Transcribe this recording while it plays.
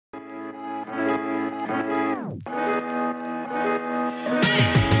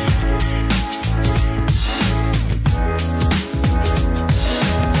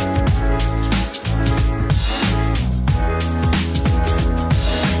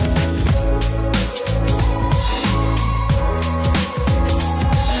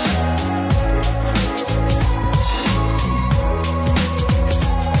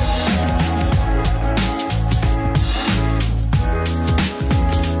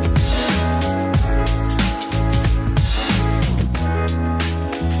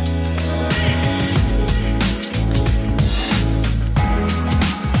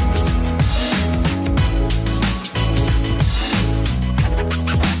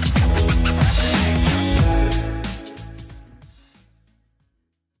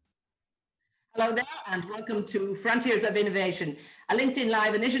Hello there, and welcome to Frontiers of Innovation, a LinkedIn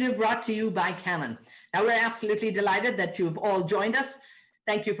Live initiative brought to you by Canon. Now, we're absolutely delighted that you've all joined us.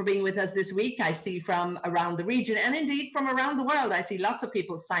 Thank you for being with us this week. I see from around the region and indeed from around the world, I see lots of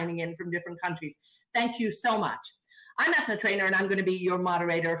people signing in from different countries. Thank you so much. I'm Eithne Treanor, and I'm going to be your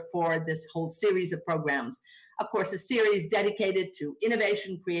moderator for this whole series of programs. Of course, a series dedicated to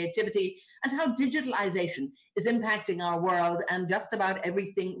innovation, creativity, and how digitalization is impacting our world and just about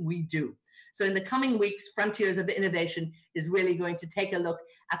everything we do. So in the coming weeks, Frontiers of Innovation is really going to take a look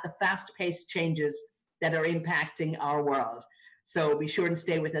at the fast-paced changes that are impacting our world. So be sure and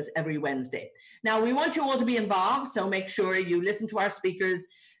stay with us every Wednesday. Now, we want you all to be involved, so make sure you listen to our speakers,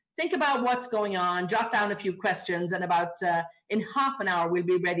 think about what's going on, jot down a few questions, and about in half an hour, we'll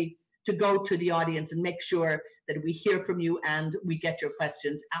be ready to go to the audience and make sure that we hear from you and we get your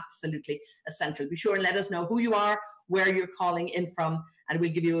questions. Absolutely essential. Be sure and let us know who you are, where you're calling in from, and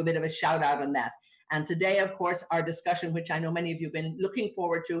we'll give you a bit of a shout out on that. And today, of course, our discussion, which I know many of you have been looking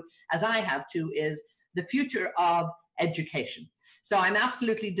forward to, as I have too, is the future of education. So I'm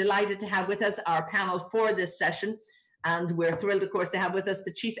absolutely delighted to have with us our panel for this session. And we're thrilled, of course, to have with us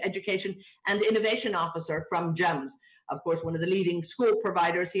the Chief Education and Innovation Officer from GEMS, of course, one of the leading school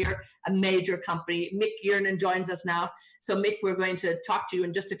providers here, a major company. Michael Gernon joins us now. So Mick, we're going to talk to you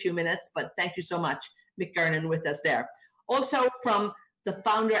in just a few minutes, but thank you so much, Michael Gernon, with us there. Also from the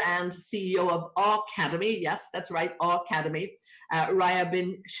founder and CEO of Academy, yes, that's right, Academy, Raya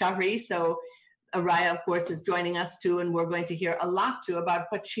Bidshahri. So Raya, of course, is joining us too, and we're going to hear a lot too about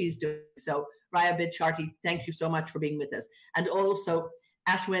what she's doing. So Raya Bidshahri, thank you so much for being with us. And also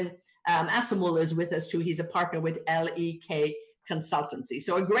Ashwin Assomull is with us too. He's a partner with L.E.K consultancy.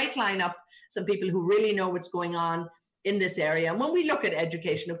 So a great lineup, some people who really know what's going on in this area. And when we look at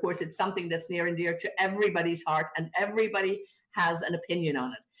education, of course, it's something that's near and dear to everybody's heart, and everybody has an opinion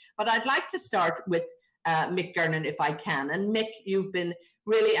on it. But I'd like to start with Mick Gernon, if I can. And Mick, you've been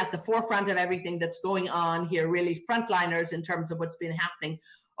really at the forefront of everything that's going on here, really frontliners in terms of what's been happening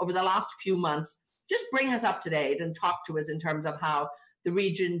over the last few months. Just bring us up to date and talk to us in terms of how the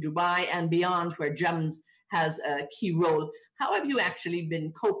region, Dubai and beyond, where GEMS has a key role. How have you actually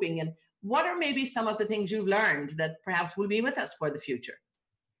been coping, and what are maybe some of the things you've learned that perhaps will be with us for the future?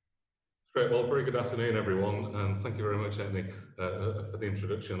 Great. Well, very good afternoon, everyone, and thank you very much, Eithne, for the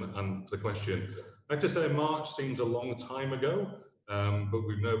introduction and for the question. I have to say, March seems a long time ago, but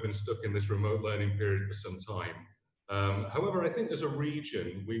we've now been stuck in this remote learning period for some time. However, I think as a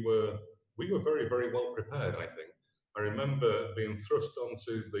region, we were very, very well prepared, I think. I remember being thrust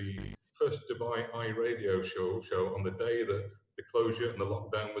onto the first Dubai iRadio show on the day that the closure and the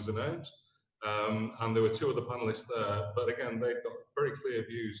lockdown was announced. And there were two other panelists there, but again, they've got very clear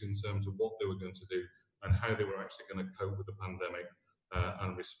views in terms of what they were going to do and how they were actually going to cope with the pandemic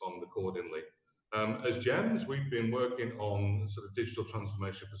and respond accordingly. As GEMS, we've been working on sort of digital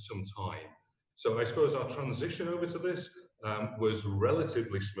transformation for some time. So I suppose our transition over to this was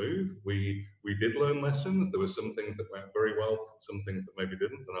relatively smooth. We did learn lessons. There were some things that went very well, some things that maybe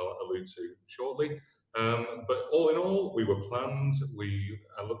didn't, and I'll allude to shortly. But all in all, we were planned.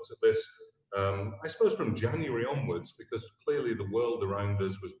 I looked at this, I suppose, from January onwards, because clearly the world around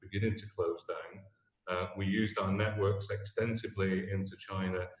us was beginning to close down. We used our networks extensively into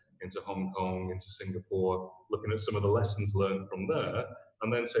China, into Hong Kong, into Singapore, looking at some of the lessons learned from there,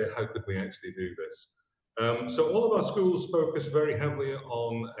 and then say, how could we actually do this? So all of our schools focused very heavily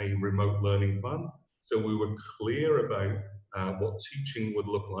on a remote learning plan. So we were clear about what teaching would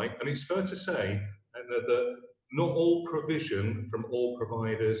look like. And it's fair to say that not all provision from all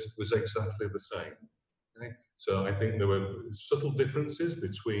providers was exactly the same. Okay? So I think there were subtle differences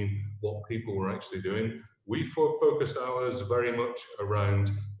between what people were actually doing. We focused ours very much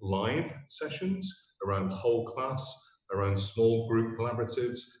around live sessions, around whole class, around small group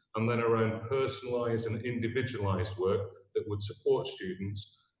collaboratives, and then around personalized and individualized work that would support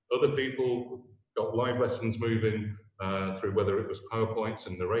students. Other people got live lessons moving through whether it was PowerPoints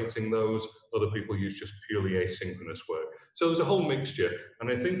and narrating those. Other people used just purely asynchronous work. So there's a whole mixture. And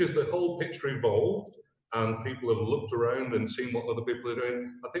I think as the whole picture evolved and people have looked around and seen what other people are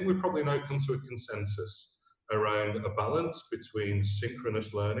doing, I think we've probably now come to a consensus around a balance between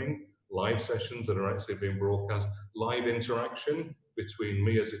synchronous learning, live sessions that are actually being broadcast, live interaction between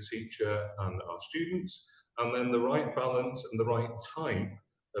me as a teacher and our students, and then the right balance and the right type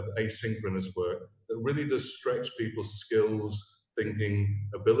of asynchronous work that really does stretch people's skills, thinking,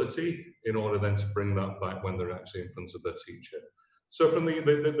 ability in order then to bring that back when they're actually in front of their teacher. So from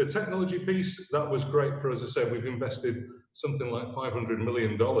the technology piece, that was great for us. As I said, we've invested something like $500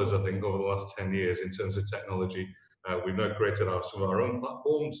 million, I think, over the last 10 years in terms of technology We've now created some of our own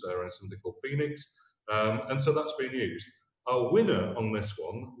platforms around something called Phoenix, and so that's been used. Our winner on this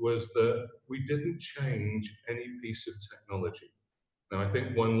one was that we didn't change any piece of technology. Now, I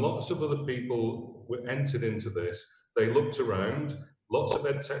think when lots of other people were entered into this, they looked around, lots of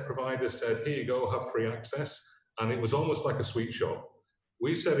ed tech providers said, here you go, have free access, and it was almost like a sweet shop.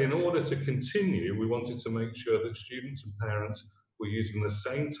 We said in order to continue, we wanted to make sure that students and parents were using the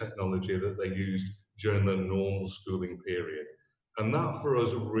same technology that they used during the normal schooling period. And that for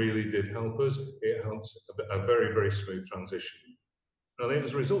us really did help us. It helped a very, very smooth transition. I think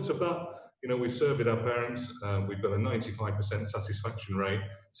as a result of that, we've surveyed our parents, we've got a 95% satisfaction rate,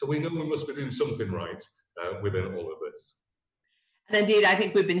 so we know we must be doing something right within all of this. And indeed, I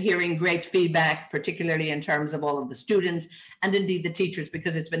think we've been hearing great feedback, particularly in terms of all of the students and indeed the teachers,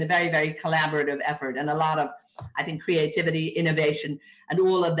 because it's been a very, very collaborative effort and a lot of, I think, creativity, innovation, and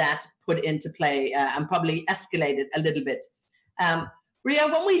all of that put into play and probably escalated a little bit.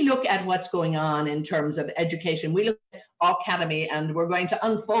 Raya, when we look at what's going on in terms of education, we look at Academy, and we're going to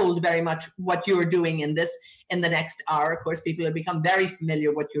unfold very much what you're doing in the next hour. Of course, people have become very familiar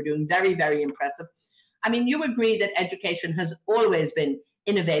with what you're doing, very, very impressive. I mean, you agree that education has always been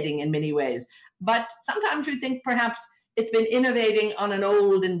innovating in many ways, but sometimes you think perhaps it's been innovating on an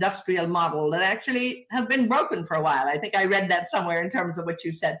old industrial model that actually has been broken for a while. I think I read that somewhere in terms of what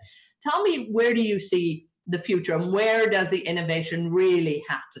you said. Tell me, where do you see the future, and where does the innovation really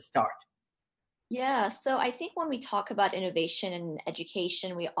have to start? Yeah, so I think when we talk about innovation in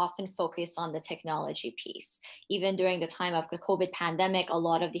education, we often focus on the technology piece. Even during the time of the COVID pandemic, a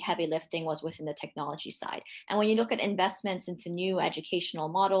lot of the heavy lifting was within the technology side. And when you look at investments into new educational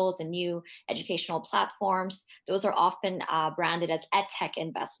models and new educational platforms, those are often branded as edtech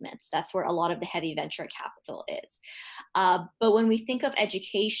investments. That's where a lot of the heavy venture capital is. But when we think of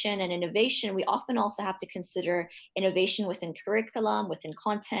education and innovation, we often also have to consider innovation within curriculum, within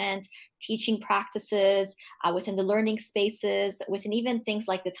content, teaching practices, within the learning spaces, within even things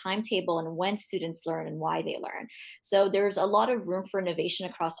like the timetable and when students learn and why they learn. So there's a lot of room for innovation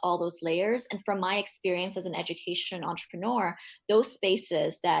across all those layers. And from my experience as an education entrepreneur, those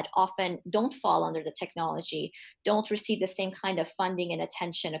spaces that often don't fall under the technology don't receive the same kind of funding and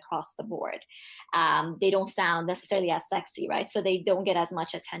attention across the board. They don't sound necessarily as sexy, right? So they don't get as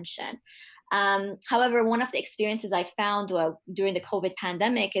much attention. However, one of the experiences I found during the COVID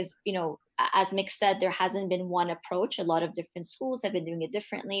pandemic is, as Mick said, there hasn't been one approach. A lot of different schools have been doing it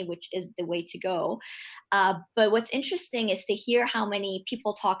differently, which is the way to go. But what's interesting is to hear how many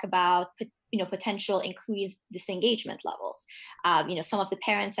people talk about potential increased disengagement levels. Some of the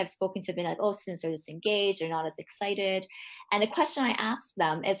parents I've spoken to have been like, oh, students are disengaged, they're not as excited. And the question I asked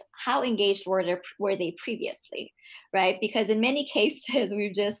them is, how engaged were they previously, right? Because in many cases,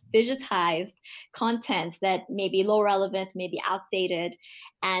 we've just digitized content that may be low relevant, may be outdated,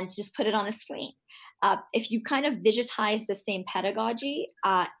 and just put it on a screen. If you kind of digitize the same pedagogy,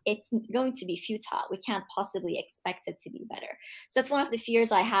 it's going to be futile. We can't possibly expect it to be better. So that's one of the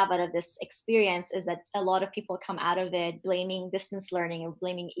fears I have out of this experience, is that a lot of people come out of it blaming distance learning or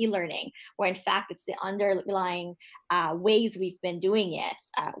blaming e-learning, where in fact it's the underlying ways we've been doing it,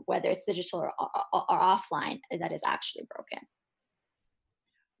 whether it's digital or offline, that is actually broken.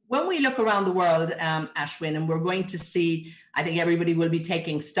 When we look around the world, Ashwin, and we're going to see, I think everybody will be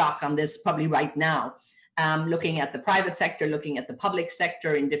taking stock on this probably right now, looking at the private sector, looking at the public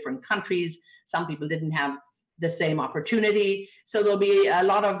sector in different countries. Some people didn't have the same opportunity. So there'll be a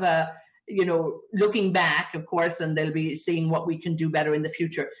lot of, looking back, of course, and they'll be seeing what we can do better in the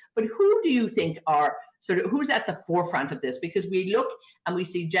future. But who do you think are who's at the forefront of this? Because we look and we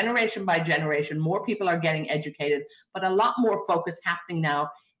see generation by generation, more people are getting educated, but a lot more focus happening now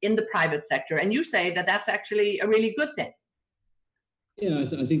in the private sector. And you say that that's actually a really good thing. Yeah,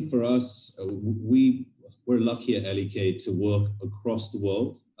 I think for us, we're lucky at L.E.K. to work across the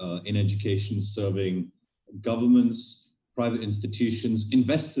world in education, serving governments, private institutions,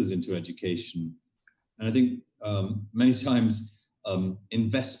 investors into education. And I think many times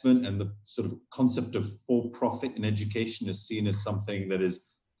investment and the sort of concept of for-profit in education is seen as something that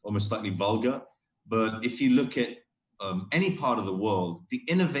is almost slightly vulgar. But if you look at any part of the world, the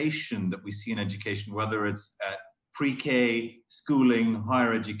innovation that we see in education, whether it's at pre-K, schooling,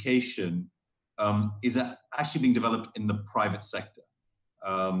 higher education, is actually being developed in the private sector.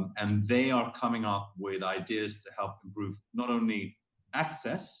 And they are coming up with ideas to help improve not only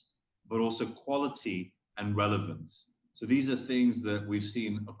access, but also quality and relevance. So these are things that we've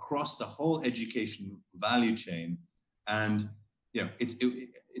seen across the whole education value chain. And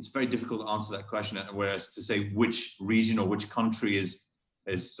it's very difficult to answer that question, whereas to say which region or which country is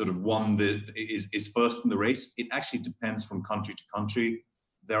as sort of one that is first in the race. It actually depends from country to country.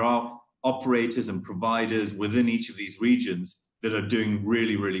 There are operators and providers within each of these regions that are doing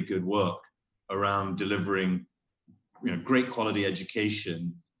really, really good work around delivering, great quality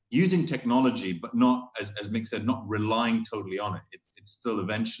education using technology, but not, as Mick said, not relying totally on it. It's still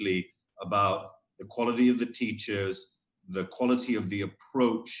eventually about the quality of the teachers, the quality of the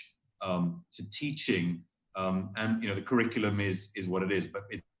approach to teaching, and the curriculum is what it is, but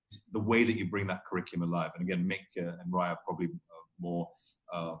it's the way that you bring that curriculum alive. And again, Mick and Raya are probably more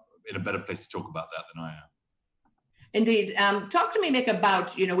in a better place to talk about that than I am. Indeed. Talk to me, Mick,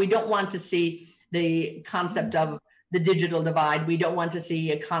 about, we don't want to see the concept of the digital divide. We don't want to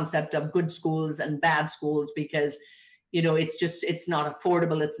see a concept of good schools and bad schools because, it's not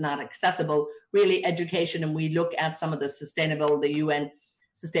affordable, it's not accessible. Really, education, and we look at some of the UN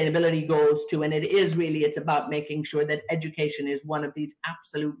sustainability goals too, and it's about making sure that education is one of these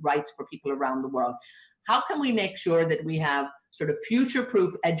absolute rights for people around the world. How can we make sure that we have sort of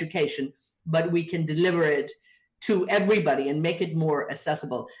future-proof education, but we can deliver it to everybody and make it more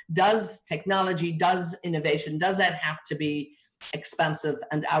accessible? Does technology, does innovation, does that have to be expensive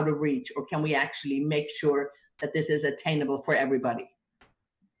and out of reach, or can we actually make sure that this is attainable for everybody?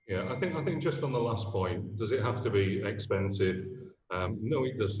 Yeah, I think just on the last point, does it have to be expensive? No,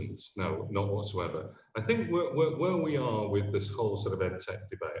 it doesn't. No, not whatsoever. I think where we are with this whole sort of EdTech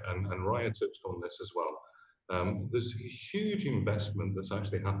debate, and Raya touched on this as well, there's huge investment that's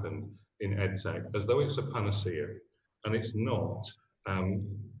actually happened in EdTech as though it's a panacea, and it's not.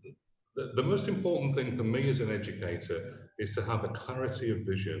 The most important thing for me as an educator is to have a clarity of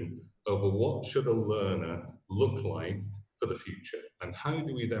vision over what should a learner look like for the future, and how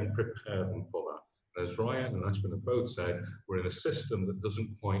do we then prepare them for that? As Raya and Ashwin have both said, we're in a system that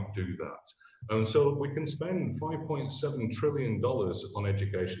doesn't quite do that. And so we can spend $5.7 trillion on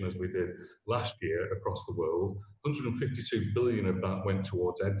education as we did last year across the world. 152 billion of that went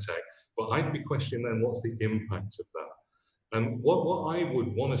towards EdTech. But I'd be questioning then what's the impact of that? And what I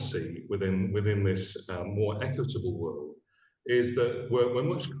would want to see within this more equitable world is that we're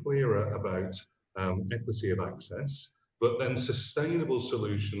much clearer about equity of access, but then sustainable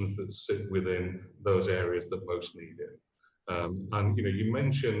solutions that sit within those areas that most need it. And you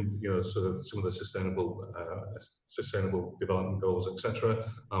mentioned sort of some of the sustainable development goals, etc.,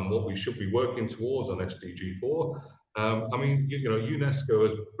 and what we should be working towards on SDG 4. I mean, UNESCO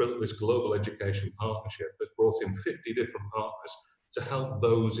has built this global education partnership that's brought in 50 different partners to help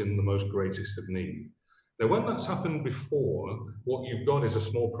those in the most greatest of need. Now, when that's happened before, what you've got is a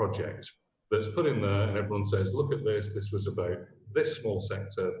small project that's put in there, and everyone says, look at this, this was about this small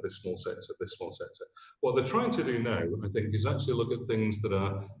sector, this small sector, this small sector. What they're trying to do now, I think, is actually look at things that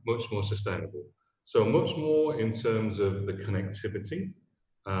are much more sustainable. So much more in terms of the connectivity.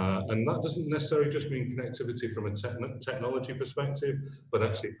 And that doesn't necessarily just mean connectivity from a technology perspective, but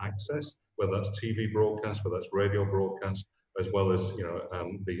actually access, whether that's TV broadcast, whether that's radio broadcast, as well as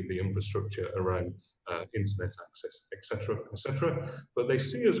the infrastructure around internet access, etc., etc. But they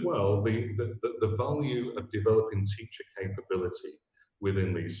see as well the value of developing teacher capability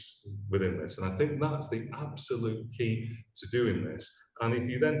within this, and I think that's the absolute key to doing this. And if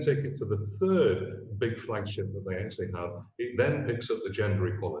you then take it to the third big flagship that they actually have, it then picks up the gender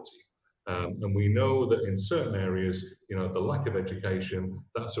equality. And we know that in certain areas, the lack of education,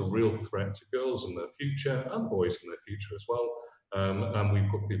 that's a real threat to girls and their future, and boys and their future as well. And we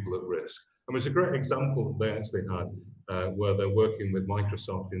put people at risk. And there's a great example that they actually had where they're working with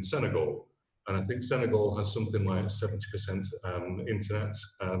Microsoft in Senegal. And I think Senegal has something like 70% internet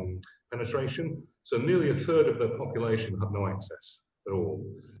penetration. So nearly a third of their population have no access at all.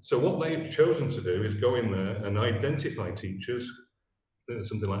 So what they've chosen to do is go in there and identify teachers. There's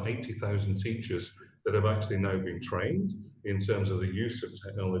something like 80,000 teachers that have actually now been trained in terms of the use of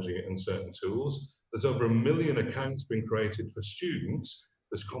technology and certain tools. There's over 1 million accounts being created for students.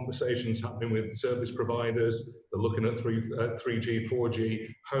 There's conversations happening with service providers. They're looking at 3G, 4G,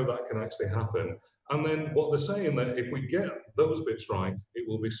 how that can actually happen. And then what they're saying that if we get those bits right, it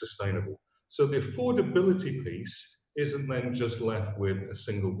will be sustainable. So the affordability piece isn't then just left with a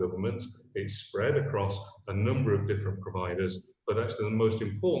single government. It's spread across a number of different providers. But actually the most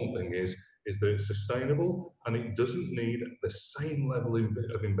important thing is that it's sustainable and it doesn't need the same level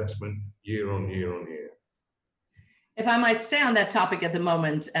of investment year on year on year. If I might stay on that topic at the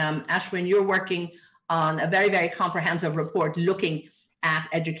moment, Ashwin, you're working on a very, very comprehensive report looking at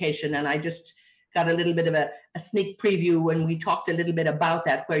education. And I just got a little bit of a sneak preview when we talked a little bit about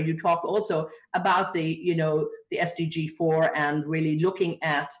that, where you talk also about the SDG 4 and really looking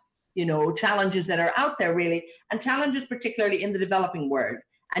at challenges that are out there really, and challenges particularly in the developing world.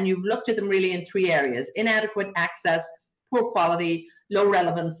 And you've looked at them really in three areas: inadequate access, poor quality, low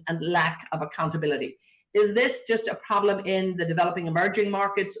relevance, and lack of accountability. Is this just a problem in the developing emerging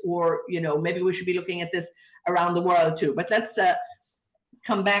markets, or, maybe we should be looking at this around the world too? But let's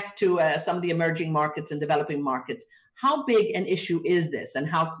come back to some of the emerging markets and developing markets. How big an issue is this, and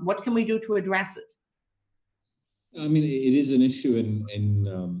what can we do to address it? I mean, it is an issue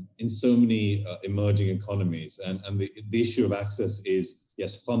in so many emerging economies, and the issue of access is,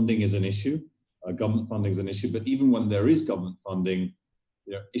 yes, funding is an issue, government funding is an issue, but even when there is government funding,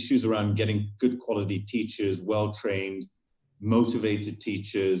 issues around getting good quality teachers, well-trained, motivated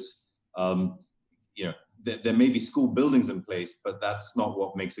teachers. There may be school buildings in place, but that's not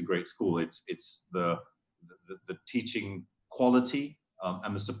what makes a great school. It's the teaching quality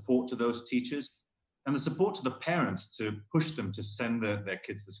and the support to those teachers, and the support to the parents to push them to send their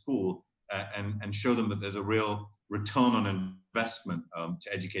kids to school and show them that there's a real return on investment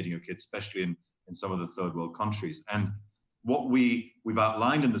to educating your kids, especially in some of the third world countries. And what we've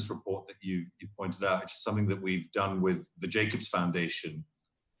outlined in this report that you pointed out, which is something that we've done with the Jacobs Foundation,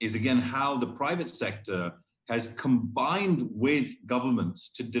 is again how the private sector has combined with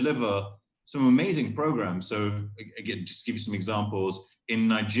governments to deliver some amazing programs. So again, just to give you some examples, in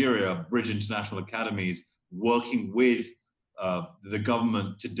Nigeria, Bridge International Academies working with the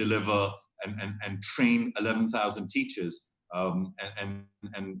government to deliver and train 11,000 teachers and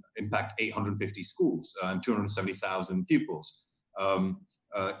impact 850 schools and 270,000 pupils.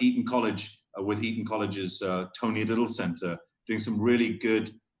 Eton College, with Eton College's Tony Little Center, doing some really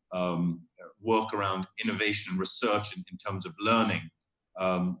good work around innovation and research in terms of learning.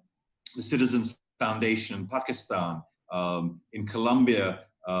 The Citizens Foundation in Pakistan, in Colombia,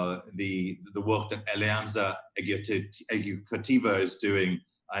 the work that Alianza Educativa is doing,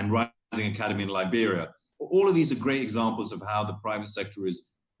 and Rising Academy in Liberia. All of these are great examples of how the private sector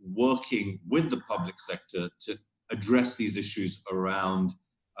is working with the public sector to address these issues around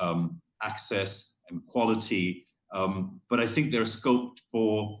access and quality. But I think there's scope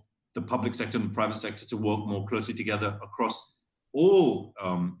for the public sector and the private sector to work more closely together across all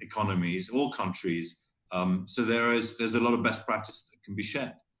economies, all countries. So there's a lot of best practice that can be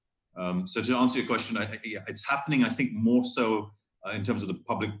shared. So to answer your question, it's happening, I think, more so in terms of the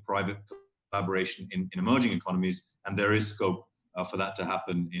public-private collaboration in emerging economies, and there is scope for that to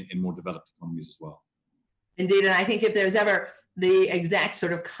happen in more developed economies as well. Indeed, and I think if there's ever the exact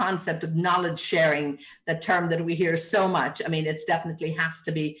sort of concept of knowledge sharing, the term that we hear so much, I mean, it's definitely has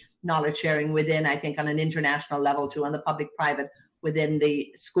to be knowledge sharing within, I think, on an international level too, on the public-private, within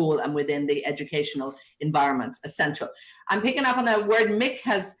the school and within the educational environment, essential. I'm picking up on a word Mick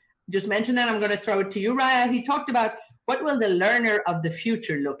has just mentioned, and I'm going to throw it to you, Raya. He talked about what will the learner of the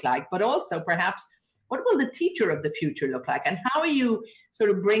future look like, but also perhaps what will the teacher of the future look like? And how are you sort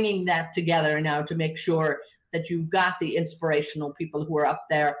of bringing that together now to make sure that you've got the inspirational people who are up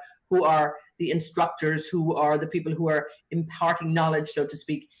there, who are the instructors, who are the people who are imparting knowledge, so to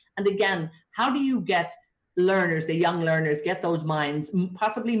speak? And again, how do you get learners, the young learners, get those minds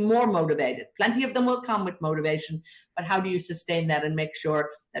possibly more motivated? Plenty of them will come with motivation, but how do you sustain that and make sure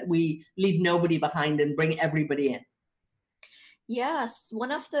that we leave nobody behind and bring everybody in? Yes,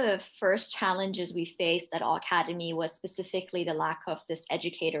 one of the first challenges we faced at Academy was specifically the lack of this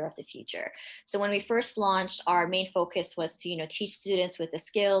educator of the future. So when we first launched, our main focus was to teach students with the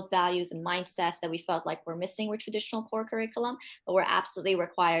skills, values, and mindsets that we felt like were missing with traditional core curriculum, but were absolutely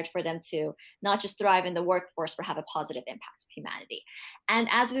required for them to not just thrive in the workforce, but have a positive impact on humanity. And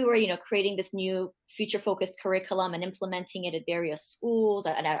as we were creating this new future-focused curriculum and implementing it at various schools,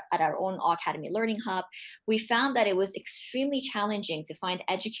 at our own Academy Learning Hub, we found that it was extremely challenging to find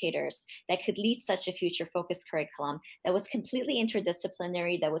educators that could lead such a future-focused curriculum that was completely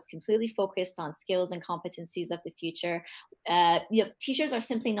interdisciplinary, that was completely focused on skills and competencies of the future. Teachers are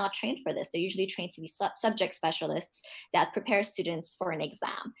simply not trained for this. They're usually trained to be subject specialists that prepare students for an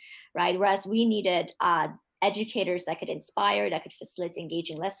exam, right? Whereas we needed educators that could inspire, that could facilitate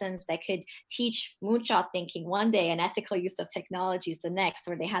engaging lessons, that could teach moonshot thinking one day and ethical use of technologies the next,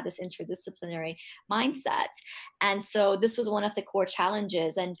 where they had this interdisciplinary mindset. And so this was one of the core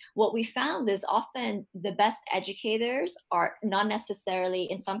challenges. And what we found is often the best educators are not necessarily,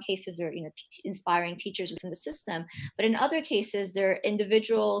 in some cases, they're inspiring teachers within the system, but in other cases, they're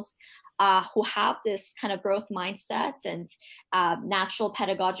individuals who have this kind of growth mindset and natural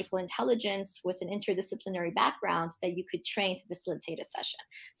pedagogical intelligence with an interdisciplinary background that you could train to facilitate a session.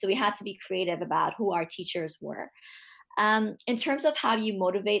 So we had to be creative about who our teachers were. In terms of how you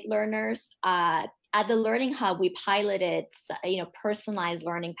motivate learners, at the Learning Hub, we piloted, personalized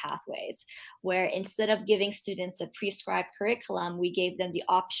learning pathways, where instead of giving students a prescribed curriculum, we gave them the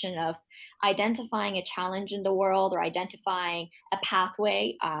option of identifying a challenge in the world or identifying a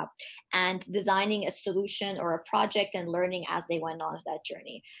pathway and designing a solution or a project and learning as they went on that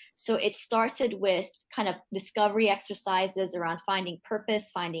journey. So it started with kind of discovery exercises around finding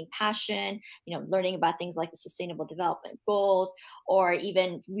purpose, finding passion, learning about things like the Sustainable Development Goals, or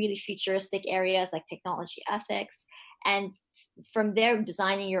even really futuristic areas like technology ethics. And from there,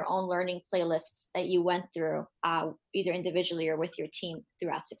 designing your own learning playlists that you went through either individually or with your team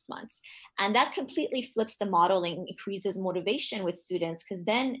throughout 6 months. And that completely flips the model and increases motivation with students, because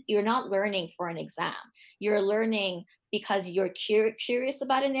then you're not learning for an exam. You're learning because you're curious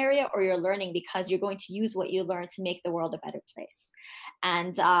about an area, or you're learning because you're going to use what you learn to make the world a better place.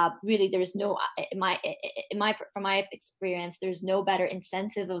 And really, there's no, from my experience, there's no better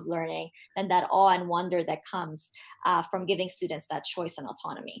incentive of learning than that awe and wonder that comes from giving students that choice and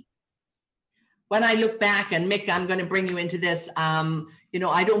autonomy. When I look back, and Mick, I'm going to bring you into this, I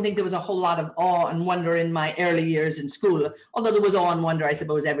don't think there was a whole lot of awe and wonder in my early years in school, although there was awe and wonder, I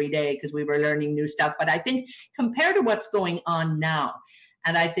suppose, every day because we were learning new stuff. But I think compared to what's going on now,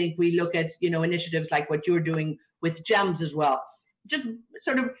 and I think we look at, initiatives like what you're doing with GEMS as well, just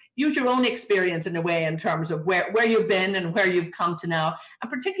sort of use your own experience in a way in terms of where you've been and where you've come to now, and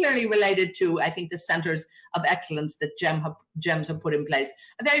particularly related to, I think, the centers of excellence that GEMS have put in place.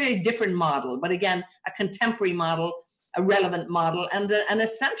 A very, very different model, but again, a contemporary model, a relevant model, and an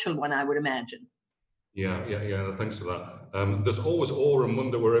essential one, I would imagine. Yeah, thanks for that. There's always awe and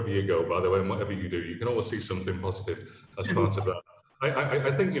wonder wherever you go, by the way, and whatever you do. You can always see something positive as part of that. I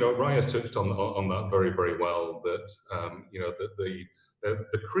think, Raya's touched on that very, very well, that,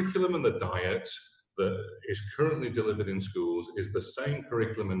 the curriculum and the diet that is currently delivered in schools is the same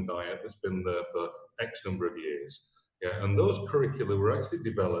curriculum and diet that's been there for X number of years. Yeah, and those curricula were actually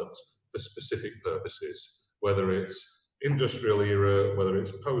developed for specific purposes, whether it's industrial era, whether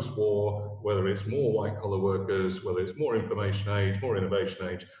it's post-war, whether it's more white-collar workers, whether it's more information age, more innovation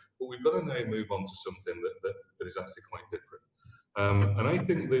age. But we've got to now move on to something that is actually quite different. And I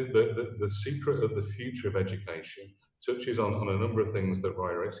think the secret of the future of education touches on a number of things that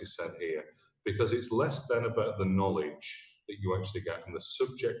Raya actually said here, because it's less than about the knowledge that you actually get and the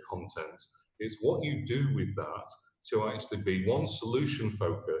subject content. It's what you do with that to actually be, one, solution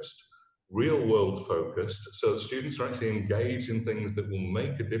focused, real world focused, so that students are actually engaged in things that will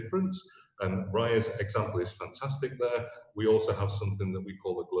make a difference. And Raya's example is fantastic there. We also have something that we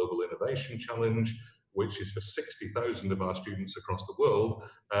call the Global Innovation Challenge, which is for 60,000 of our students across the world,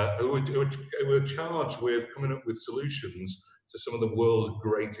 who are charged with coming up with solutions to some of the world's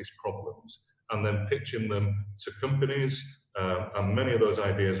greatest problems, and then pitching them to companies, and many of those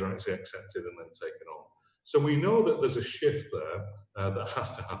ideas are actually accepted and then taken on. So we know that there's a shift there that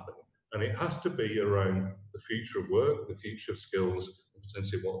has to happen, and it has to be around the future of work, the future of skills, and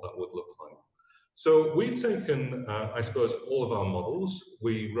potentially what that would look like. So we've taken, I suppose, all of our models.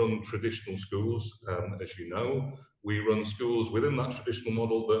 We run traditional schools, as you know. We run schools within that traditional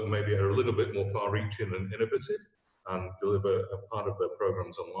model that maybe are a little bit more far-reaching and innovative and deliver a part of their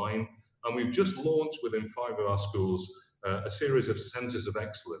programs online. And we've just launched within 5 of our schools a series of centres of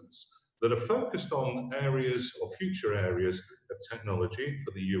excellence that are focused on areas or future areas of technology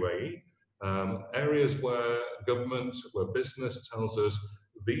for the UAE, areas where government, where business tells us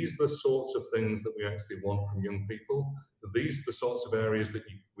these are the sorts of things that we actually want from young people. These are the sorts of areas that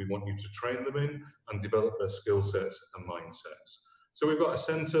we want you to train them in and develop their skill sets and mindsets. So we've got a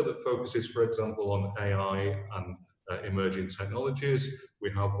centre that focuses, for example, on AI and emerging technologies. We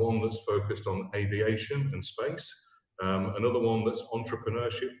have one that's focused on aviation and space, another one that's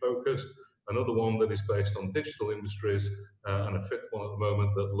entrepreneurship focused, another one that is based on digital industries, and a 5th one at the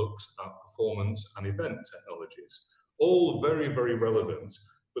moment that looks at performance and event technologies. All very, very relevant,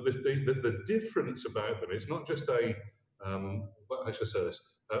 but the difference about them is not just a, I should say this,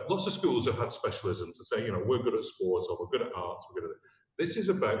 lots of schools have had specialisms to say, we're good at sports or we're good at arts, we're good at it. This is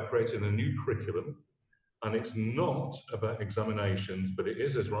about creating a new curriculum, and it's not about examinations, but it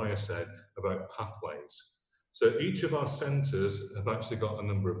is, as Raya said, about pathways. So each of our centres have actually got a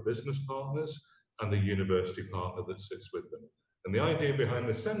number of business partners and a university partner that sits with them. And the idea behind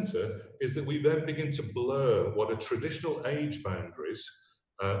the centre is that we then begin to blur what are traditional age boundaries,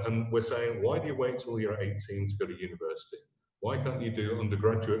 and we're saying, why do you wait till you're 18 to go to university? Why can't you do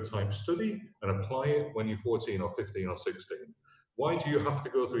undergraduate type study and apply it when you're 14 or 15 or 16? Why do you have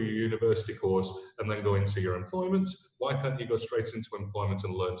to go through your university course and then go into your employment? Why can't you go straight into employment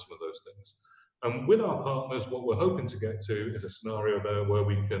and learn some of those things? And with our partners, what we're hoping to get to is a scenario there where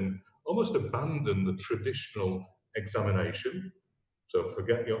we can almost abandon the traditional examination. So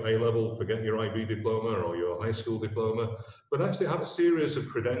forget your A-level, forget your IB diploma or your high school diploma, but actually have a series of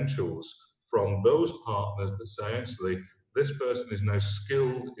credentials from those partners that say, actually, this person is now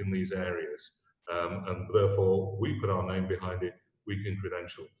skilled in these areas, and therefore we put our name behind it, we can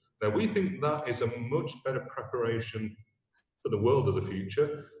credential. Now, we think that is a much better preparation for the world of the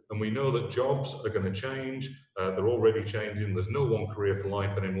future, and we know that jobs are going to change. They're already changing. There's no one career for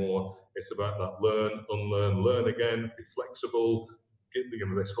life anymore. It's about that learn, unlearn, learn again, be flexible, get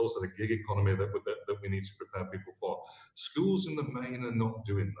this whole sort of gig economy that we need to prepare people for. Schools in the main are not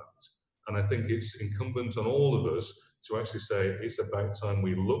doing that. And I think it's incumbent on all of us to actually say it's about time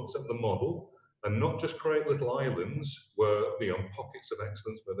we looked at the model and not just create little islands where, pockets of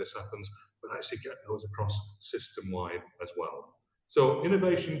excellence where this happens, but actually get those across system-wide as well. So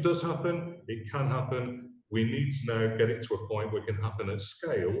innovation does happen, it can happen. We need to now get it to a point where it can happen at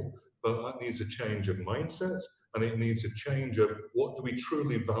scale, but that needs a change of mindset, and it needs a change of what do we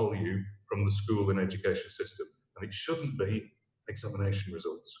truly value from the school and education system. And it shouldn't be examination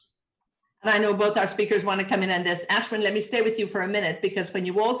results. And I know both our speakers want to come in on this. Ashwin, let me stay with you for a minute, because when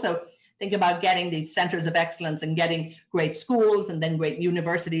you also think about getting these centers of excellence and getting great schools and then great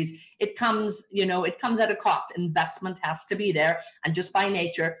universities, it comes at a cost. Investment has to be there. And just by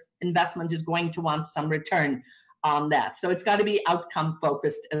nature, investment is going to want some return on that. So it's got to be outcome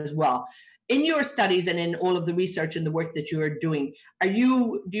focused as well. In your studies and in all of the research and the work that you are doing,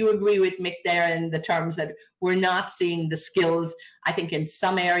 do you agree with Mick there in the terms that we're not seeing the skills? I think in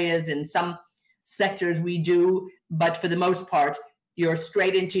some areas, in some sectors we do, but for the most part, you're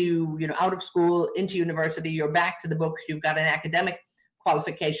straight into, out of school, into university, you're back to the books, you've got an academic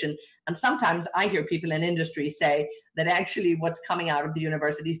qualification. And sometimes I hear people in industry say that actually what's coming out of the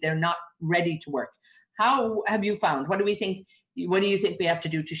universities, they're not ready to work. How have you found? What do you think we have to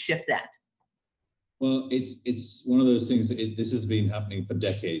do to shift that? Well, it's one of those things. This has been happening for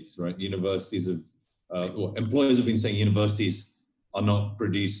decades, right? Universities employers have been saying universities are not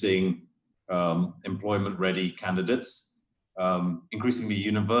producing employment-ready candidates. Increasingly,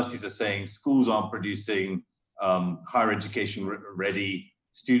 universities are saying schools aren't producing higher education-ready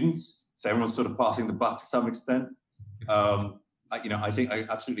students. So everyone's sort of passing the buck to some extent. I think I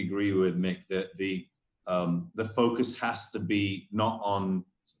absolutely agree with Mick that the focus has to be not on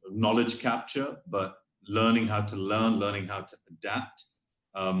knowledge capture, but learning how to learn, learning how to adapt.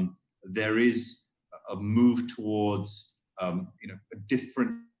 There is a move towards a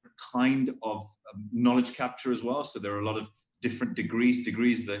different kind of knowledge capture as well. So there are a lot of different degrees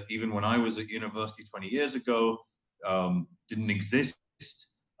that even when I was at university 20 years ago didn't exist.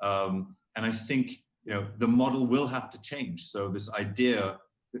 And I think the model will have to change. So this idea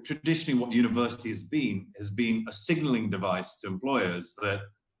that traditionally what university has been a signaling device to employers that,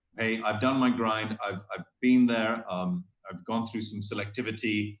 hey, I've done my grind, I've been there, I've gone through some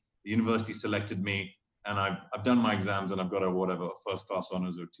selectivity, the university selected me, and I've done my exams and I've got a first class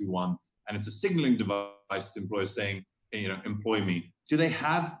honors or 2-1, and it's a signaling device to employers saying, hey, employ me. Do they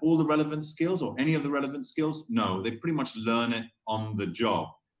have all the relevant skills or any of the relevant skills? No, they pretty much learn it on the job.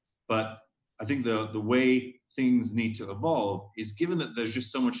 But I think the way things need to evolve is, given that there's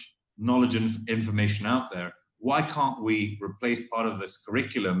just so much knowledge and information out there, why can't we replace part of this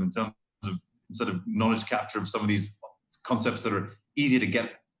curriculum in terms of, instead of knowledge capture of some of these concepts that are easy to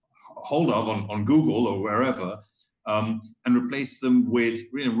get hold of on Google or wherever, and replace them with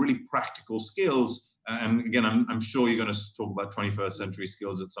really practical skills. And again, I'm sure you're going to talk about 21st century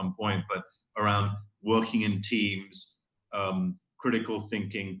skills at some point, but around working in teams, critical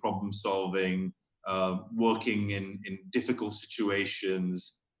thinking, problem solving, working in difficult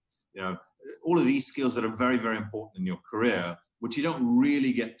situations, all of these skills that are very, very important in your career, which you don't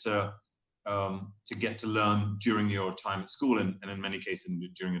really get to learn during your time at school, and in many cases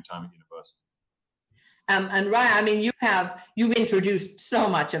during your time at university. And Raya, I mean, you've introduced so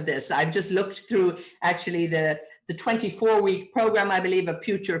much of this. I've just looked through actually the 24-week program, I believe, of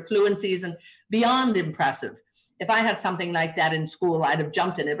future fluencies, and beyond impressive. If I had something like that in school, I'd have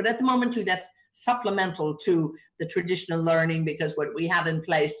jumped in it. But at the moment, too, that's supplemental to the traditional learning, because what we have in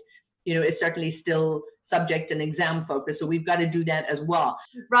place, is certainly still subject and exam focused. So we've got to do that as well.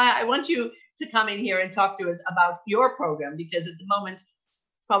 Raya, I want you to come in here and talk to us about your program, because at the moment,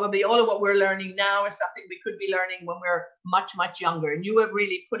 probably all of what we're learning now is something we could be learning when we're much, much younger. And you have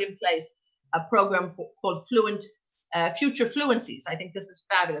really put in place a program called Future Fluencies. I think this is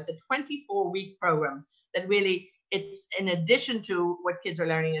fabulous. A 24-week program that really, it's in addition to what kids are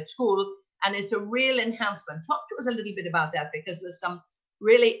learning at school, and it's a real enhancement. Talk to us a little bit about that, because there's some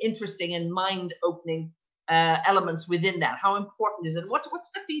really interesting and mind-opening elements within that? How important is it? What's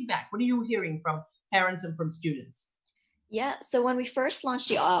the feedback? What are you hearing from parents and from students? Yeah, so when we first launched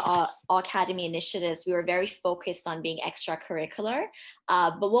the Academy initiatives, we were very focused on being extracurricular.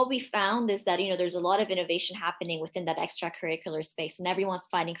 But what we found is that, there's a lot of innovation happening within that extracurricular space, and everyone's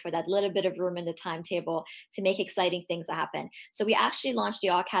fighting for that little bit of room in the timetable to make exciting things happen. So we actually launched the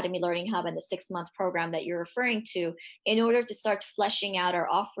Academy Learning Hub and the 6-month program that you're referring to in order to start fleshing out our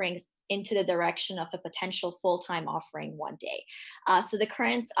offerings into the direction of a potential full-time offering one day. So the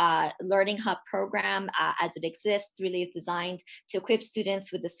current Learning Hub program, as it exists, really is designed to equip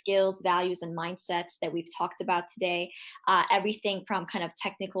students with the skills, values, and mindsets that we've talked about today. Everything from kind of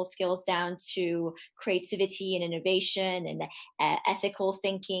technical skills down to creativity and innovation and ethical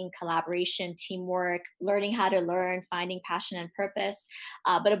thinking, collaboration, teamwork, learning how to learn, finding passion and purpose.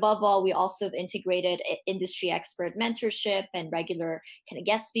 But above all, we also have integrated industry expert mentorship and regular kind of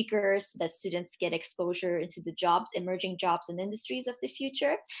guest speakers so that students get exposure into the emerging jobs and industries of the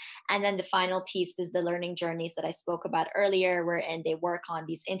future. And then the final piece is the learning journeys that I spoke about earlier, wherein they work on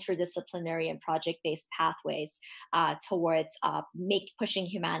these interdisciplinary and project-based pathways towards pushing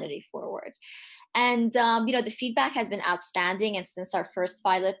humanity forward. And the feedback has been outstanding. And since our first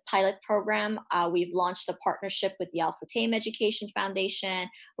pilot program, we've launched a partnership with the Al Futtaim Education Foundation.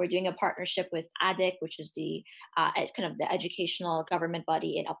 We're doing a partnership with ADIC, which is the kind of the educational government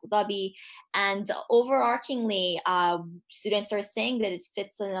body in Abu Dhabi. And overarchingly, students are saying that it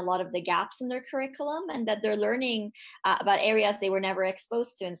fits in a lot of the gaps in their curriculum, and that they're learning about areas they were never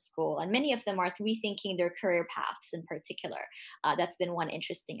exposed to in school. And many of them are rethinking their career paths in particular. That's been one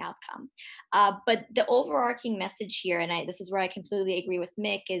interesting outcome. But the overarching message here, and this is where I completely agree with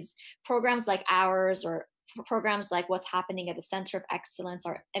Mick, is programs like ours or programs like what's happening at the Center of Excellence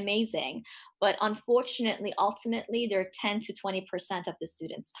are amazing. But unfortunately, ultimately, they're 10 to 20% of the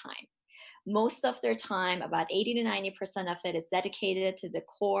students' time. Most of their time, about 80 to 90% of it, is dedicated to the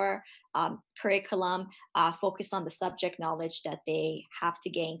core curriculum, focused on the subject knowledge that they have to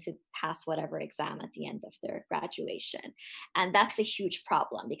gain to pass whatever exam at the end of their graduation. And that's a huge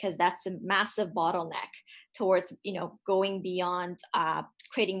problem, because that's a massive bottleneck towards going beyond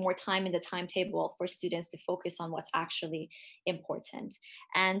creating more time in the timetable for students to focus on what's actually important.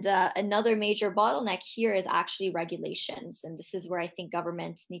 And another major bottleneck here is actually regulations. And this is where I think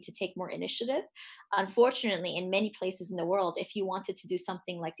governments need to take more initiative. Unfortunately, in many places in the world, if you wanted to do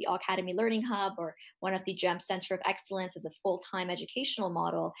something like the Academy Learning Hub or one of the GEM Center of Excellence as a full-time educational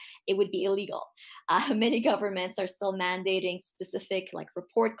model, it would be illegal. Many governments are still mandating specific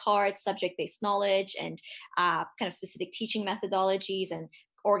report cards, subject-based knowledge, and kind of specific teaching methodologies, and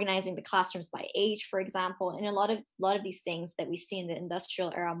organizing the classrooms by age, for example. And a lot of these things that we see in the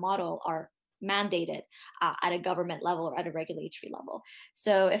industrial era model are mandated at a government level or at a regulatory level.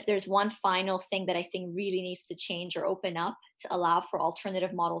 So if there's one final thing that I think really needs to change or open up to allow for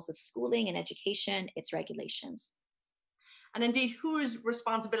alternative models of schooling and education, it's regulations. And indeed, whose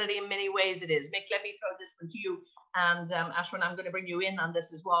responsibility in many ways it is. Mick, let me throw this one to you. And Ashwin, I'm going to bring you in on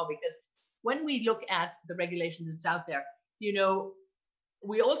this as well, because when we look at the regulations that's out there,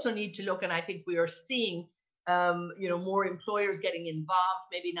 we also need to look, and I think we are seeing more employers getting involved,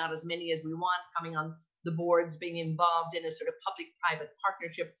 maybe not as many as we want, coming on the boards, being involved in a sort of public-private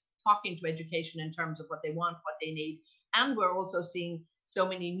partnership, talking to education in terms of what they want, what they need. And we're also seeing so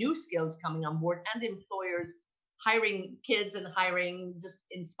many new skills coming on board, and employers hiring kids and hiring just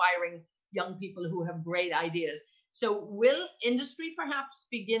inspiring young people who have great ideas. So will industry perhaps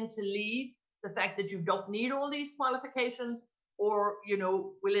begin to leave the fact that you don't need all these qualifications, or,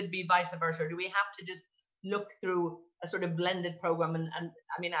 will it be vice versa? Do we have to just look through a sort of blended program? And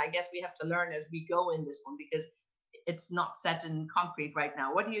I mean, I guess we have to learn as we go in this one, because it's not set in concrete right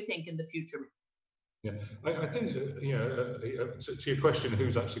now. What do you think in the future? Yeah, I think, to your question,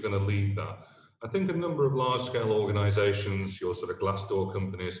 who's actually going to lead that? I think a number of large-scale organisations, your sort of Glassdoor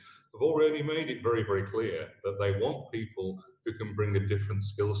companies, have already made it very, very clear that they want people who can bring a different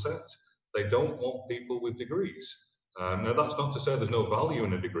skill set. They don't want people with degrees. Now, that's not to say there's no value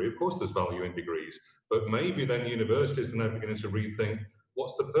in a degree. Of course, there's value in degrees, but maybe then universities are now beginning to rethink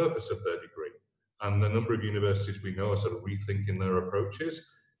what's the purpose of their degree. And a number of universities we know are sort of rethinking their approaches.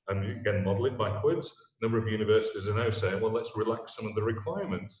 And again, model it backwards. A number of universities are now saying, well, let's relax some of the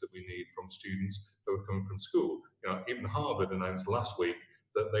requirements that we need from students who are coming from school. Even Harvard announced last week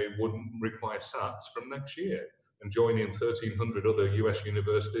that they wouldn't require SATs from next year, and joining 1,300 other US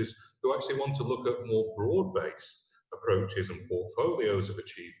universities who actually want to look at more broad-based approaches and portfolios of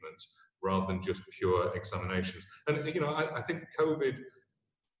achievement rather than just pure examinations. And, I think COVID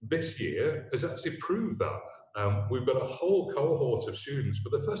this year has actually proved that. We've got a whole cohort of students for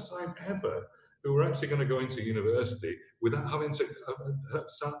the first time ever who were actually going to go into university without having to have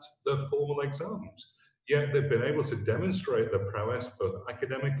sat their formal exams. Yet they've been able to demonstrate their prowess both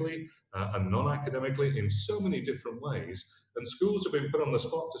academically and non-academically in so many different ways. And schools have been put on the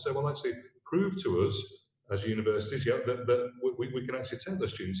spot to say, well, actually, prove to us as universities, that we can actually take the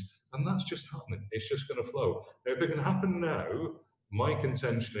students. And that's just happening. It's just going to flow. Now, if it can happen now, my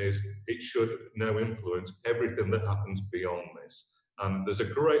contention is it should now influence everything that happens beyond this. And there's a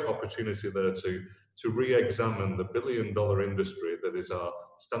great opportunity there to re-examine the billion-dollar industry that is our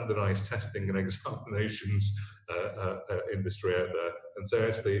standardized testing and examinations industry out there, and say,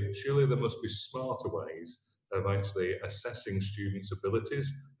 actually, surely there must be smarter ways of actually assessing students'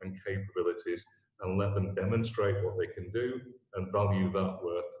 abilities and capabilities and let them demonstrate what they can do and value that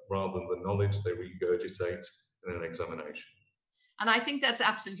worth rather than the knowledge they regurgitate in an examination. And I think that's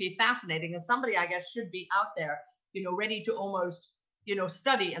absolutely fascinating. And somebody, I guess, should be out there, ready to almost,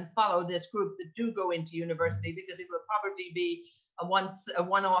 study and follow this group that do go into university, because it will probably be a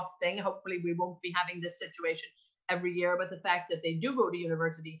one-off thing. Hopefully we won't be having this situation every year, but the fact that they do go to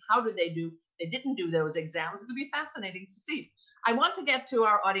university, how do they do? They didn't do those exams. It'll be fascinating to see. I want to get to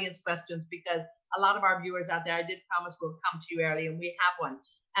our audience questions because a lot of our viewers out there, I did promise we'll come to you early, and we have one.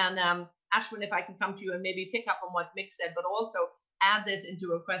 And Ashwin, if I can come to you and maybe pick up on what Mick said, but also add this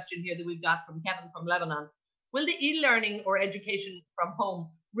into a question here that we've got from Kevin from Lebanon. Will the e-learning or education from home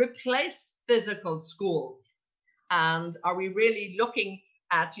replace physical schools? And are we really looking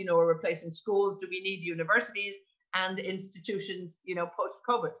at, replacing schools? Do we need universities and institutions,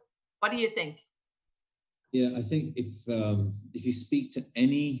 post-COVID? What do you think? Yeah, I think if you speak to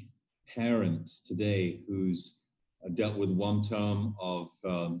any parent today who's dealt with one term of,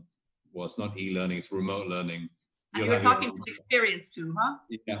 well, it's not e-learning, it's remote learning. And you're talking from experience too, huh?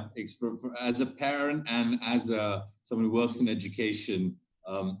 Yeah, as a parent and as someone who works in education,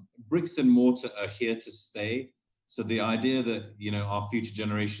 bricks and mortar are here to stay. So the idea that, our future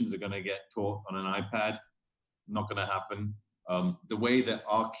generations are going to get taught on an iPad, not going to happen. The way that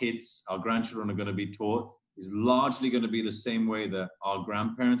our kids, our grandchildren are going to be taught is largely going to be the same way that our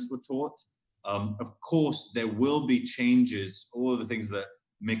grandparents were taught. Of course, there will be changes, all of the things that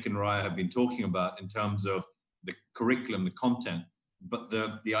Mick and Raya have been talking about in terms of the curriculum, the content, but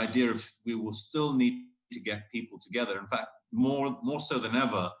the idea of we will still need to get people together. In fact, more so than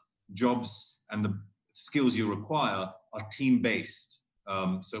ever, jobs and the skills you require are team-based.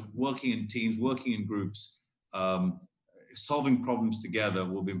 So working in teams, working in groups, solving problems together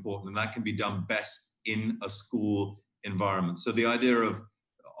will be important, and that can be done best in a school environment. So the idea of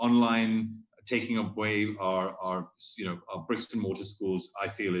online taking away our bricks and mortar schools, I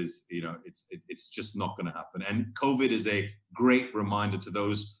feel is, it's just not going to happen. And COVID is a great reminder to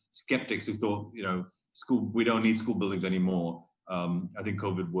those skeptics who thought, we don't need school buildings anymore. I think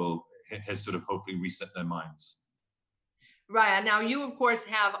COVID has sort of hopefully reset their minds. Raya, now you of course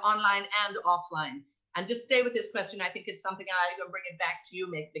have online and offline, and just stay with this question. I think it's something I'm going to bring it back to you,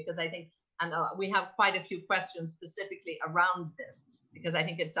 Mick, because I think, and we have quite a few questions specifically around this, because I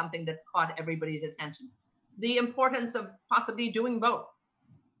think it's something that caught everybody's attention. The importance of possibly doing both.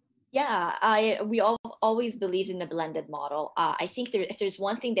 Yeah, we always believed in the blended model. I think if there's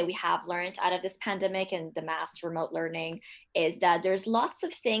one thing that we have learned out of this pandemic and the mass remote learning is that there's lots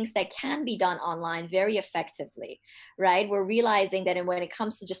of things that can be done online very effectively, right? We're realizing that when it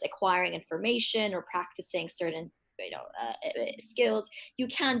comes to just acquiring information or practicing certain skills, you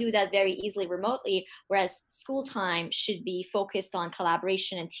can do that very easily remotely, whereas school time should be focused on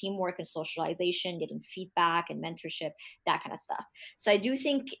collaboration and teamwork and socialization, getting feedback and mentorship, that kind of stuff. So I do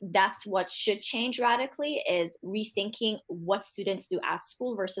think that's what should change radically, is rethinking what students do at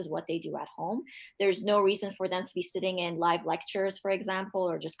school versus what they do at home. There's no reason for them to be sitting in live lectures, for example,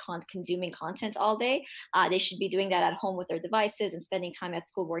 or just consuming content all day. They should be doing that at home with their devices and spending time at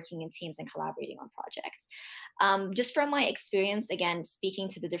school working in teams and collaborating on projects. Just from my experience, again, speaking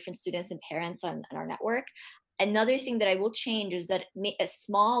to the different students and parents on our network, another thing that I will change is that a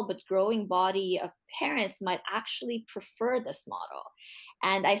small but growing body of parents might actually prefer this model.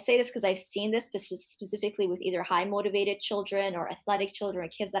 And I say this because I've seen this specifically with either high motivated children or athletic children or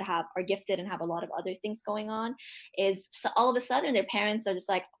kids that are gifted and have a lot of other things going on, is all of a sudden their parents are just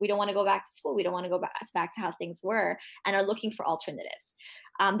like, we don't want to go back to school. We don't want to go back to how things were, and are looking for alternatives.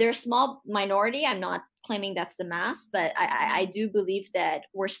 They're a small minority. I'm not claiming that's the mass, but I do believe that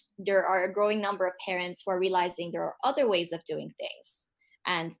there are a growing number of parents who are realizing there are other ways of doing things.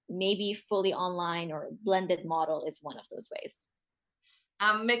 And maybe fully online or blended model is one of those ways.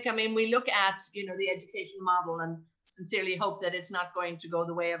 Mick, I mean, we look at, the education model and sincerely hope that it's not going to go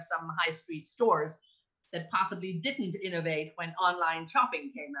the way of some high street stores. that possibly didn't innovate when online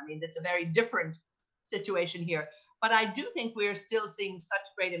shopping came. I mean, it's a very different situation here. But I do think we're still seeing such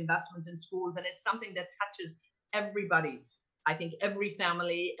great investments in schools, and it's something that touches everybody. I think every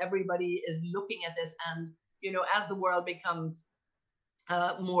family, everybody is looking at this, and as the world becomes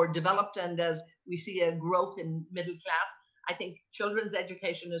more developed and as we see a growth in middle class, I think children's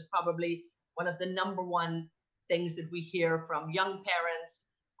education is probably one of the number one things that we hear from young parents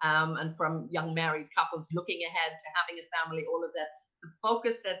and from young married couples looking ahead to having a family, all of that. The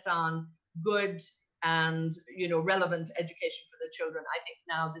focus that's on good and relevant education for the children. I think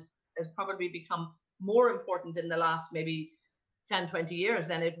now this has probably become more important in the last maybe 10, 20 years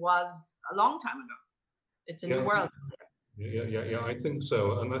than it was a long time ago. It's a new world. Yeah, I think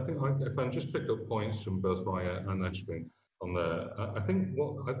so. And I think if I can just pick up points from both Raya and Ashwin on there, I think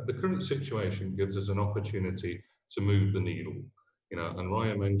the current situation gives us an opportunity to move the needle. And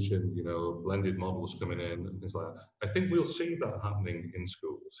Raya mentioned, blended models coming in and things like that. I think we'll see that happening in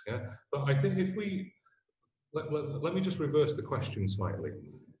schools. Yeah, but I think if we let me just reverse the question slightly.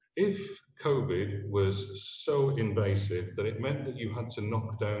 If COVID was so invasive that it meant that you had to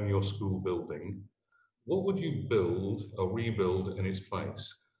knock down your school building, what would you build or rebuild in its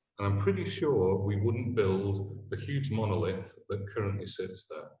place? And I'm pretty sure we wouldn't build the huge monolith that currently sits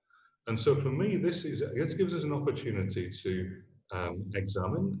there. And so for me, this gives us an opportunity to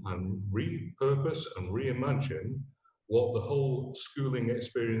examine and repurpose and reimagine what the whole schooling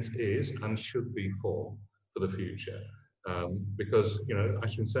experience is and should be for the future. Because,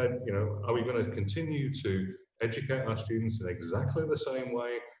 Ashwin said, are we going to continue to educate our students in exactly the same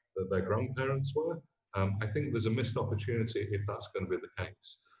way that their grandparents were? I think there's a missed opportunity if that's going to be the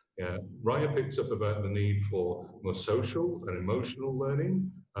case. Raya picked up about the need for more social and emotional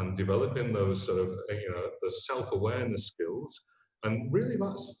learning and developing those sort of, the self-awareness skills. And really,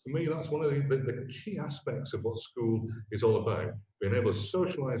 for me, that's one of the key aspects of what school is all about. Being able to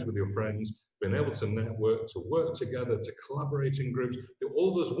socialize with your friends, being able to network, to work together, to collaborate in groups,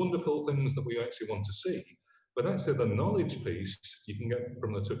 all those wonderful things that we actually want to see. But actually the knowledge piece you can get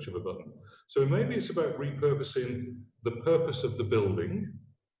from the touch of a button. So maybe it's about repurposing the purpose of the building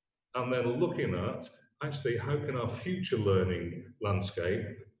and then looking at actually how can our future learning landscape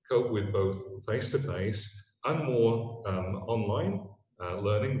cope with both face-to-face and more online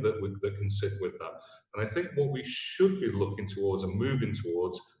learning that can sit with that. And I think what we should be looking towards and moving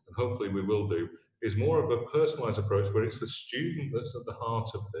towards, and hopefully we will do, is more of a personalized approach where it's the student that's at the heart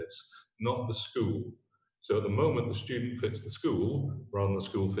of this, not the school. So at the moment, the student fits the school rather than the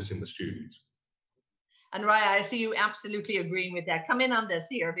school fitting the student. And Raya, I see you absolutely agreeing with that. Come in on this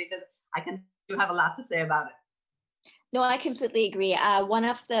here because you have a lot to say about it. No, I completely agree. One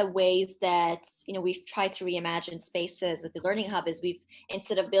of the ways that we've tried to reimagine spaces with the Learning Hub is we've,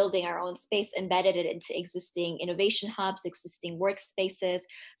 instead of building our own space, embedded it into existing innovation hubs, existing workspaces.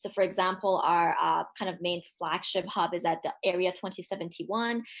 So, for example, our kind of main flagship hub is at the Area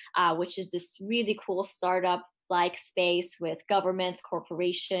 2071, which is this really cool startup like space with governments,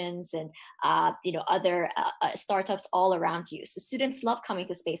 corporations, and other startups all around you. So students love coming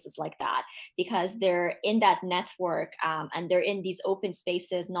to spaces like that because they're in that network and they're in these open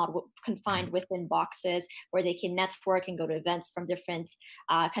spaces, not confined within boxes, where they can network and go to events from different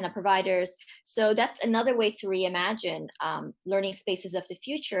kind of providers. So that's another way to reimagine learning spaces of the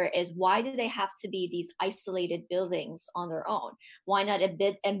future. Is why do they have to be these isolated buildings on their own? Why not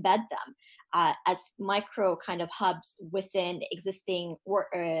embed them as micro kind of hubs within existing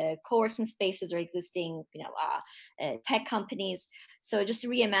co-working spaces or existing tech companies? So just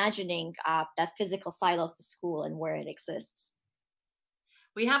reimagining that physical silo of the school and where it exists.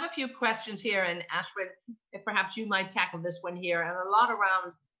 We have a few questions here, and Ashwin, if perhaps you might tackle this one here, and a lot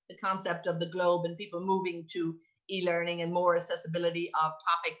around the concept of the globe and people moving to e-learning and more accessibility of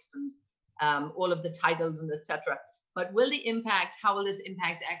topics and all of the titles and etc. But how will this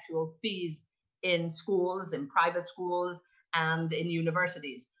impact actual fees in schools, in private schools, and in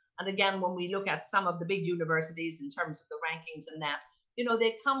universities? And again, when we look at some of the big universities in terms of the rankings and that,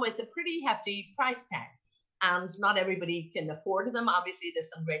 they come with a pretty hefty price tag. And not everybody can afford them. Obviously, there's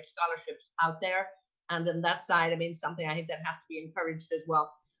some great scholarships out there. And on that side, something I think that has to be encouraged as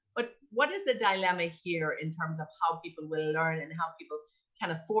well. But what is the dilemma here in terms of how people will learn and how people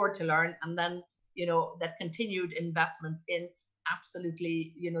can afford to learn? And then that continued investment in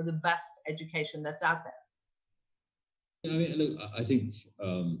absolutely, the best education that's out there. Look, I think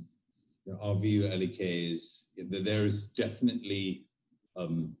our view at L.E.K is that there is definitely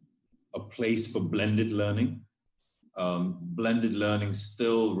a place for blended learning. Blended learning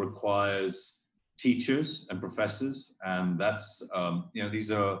still requires teachers and professors, and that's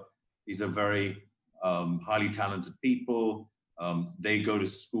these are very highly talented people. They go to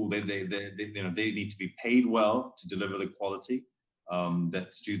school. They need to be paid well to deliver the quality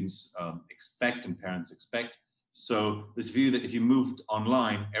that students expect and parents expect. So this view that if you moved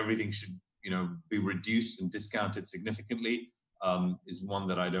online, everything should be reduced and discounted significantly is one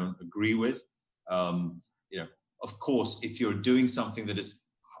that I don't agree with. Of course, if you're doing something that is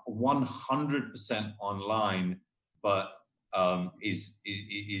 100% online, but is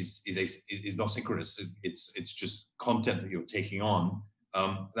not synchronous, it's just content that you're taking on,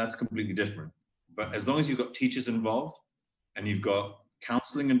 that's completely different. But as long as you've got teachers involved and you've got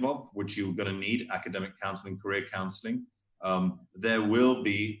counseling involved, which you're going to need, academic counseling, career counseling, there will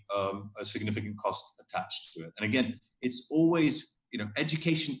be a significant cost attached to it. And again, it's always,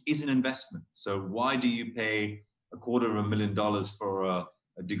 education is an investment. So why do you pay $250,000 for a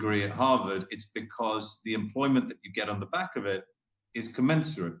degree at Harvard? It's because the employment that you get on the back of it is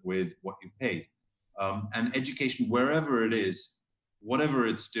commensurate with what you've paid. And education, wherever it is, whatever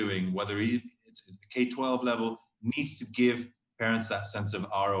it's doing, whether it's at the K-12 level, needs to give parents that sense of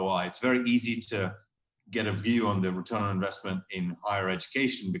ROI. It's very easy to get a view on the return on investment in higher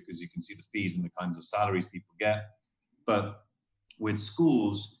education because you can see the fees and the kinds of salaries people get. But with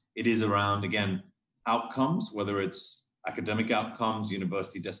schools, it is around, again, outcomes, whether it's academic outcomes,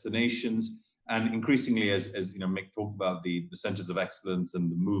 university destinations, and increasingly, as Mick talked about, the centers of excellence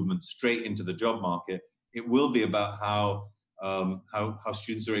and the movement straight into the job market, it will be about how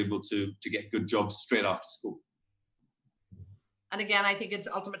students are able to get good jobs straight after school. And again, I think it's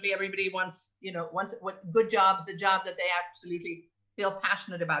ultimately everybody wants what good jobs, the job that they absolutely feel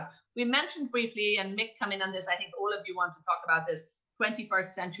passionate about. We mentioned briefly, and Mick come in on this, I think all of you want to talk about this, 21st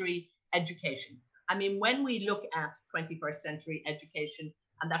century education. I mean, when we look at 21st century education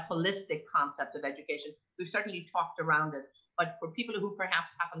and that holistic concept of education, we've certainly talked around it, but for people who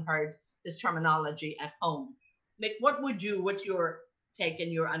perhaps haven't heard this terminology at home, Mick, what's your take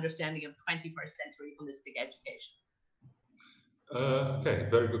and your understanding of 21st century holistic education? Okay,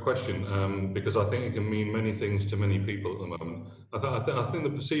 very good question, because I think it can mean many things to many people at the moment. I think the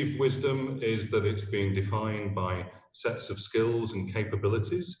perceived wisdom is that it's being defined by sets of skills and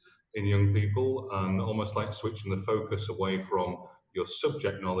capabilities in young people, and almost like switching the focus away from your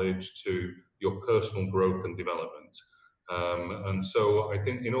subject knowledge to your personal growth and development. And so I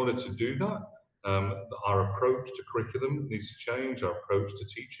think in order to do that, our approach to curriculum needs to change, our approach to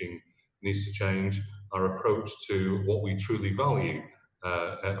teaching needs to change, our approach to what we truly value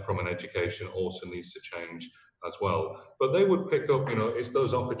from an education also needs to change as well. But they would pick up, it's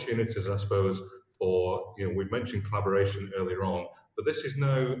those opportunities, I suppose, for, we mentioned collaboration earlier on, but this is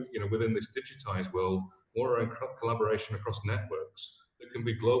now, within this digitized world, more around collaboration across networks that can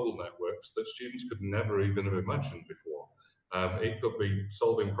be global networks that students could never even have imagined before. It could be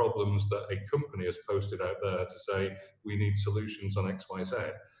solving problems that a company has posted out there to say, we need solutions on X, Y, Z.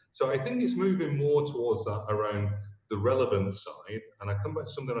 So I think it's moving more towards that around the relevance side. And I come back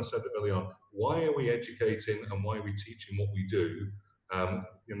to something I said early on. Why are we educating and why are we teaching what we do?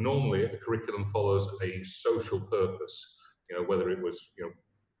 Normally, a curriculum follows a social purpose, whether it was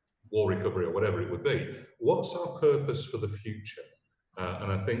war recovery or whatever it would be. What's our purpose for the future?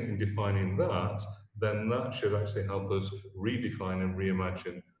 And I think in defining that, then that should actually help us redefine and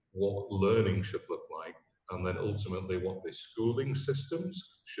reimagine what learning should look like, and then ultimately what the schooling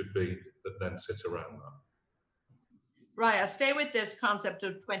systems should be that then sit around that. Raya, stay with this concept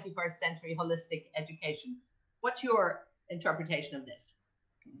of 21st century holistic education. What's your interpretation of this?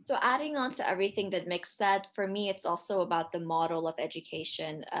 So adding on to everything that Mick said, for me, it's also about the model of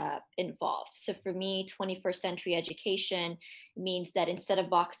education involved. So for me, 21st century education means that instead of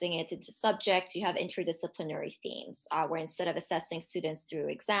boxing it into subjects, you have interdisciplinary themes, where instead of assessing students through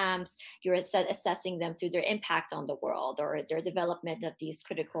exams, you're assessing them through their impact on the world or their development of these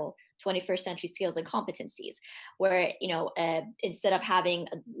critical 21st century skills and competencies, where, instead of having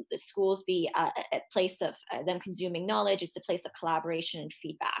schools be a place of them consuming knowledge, it's a place of collaboration and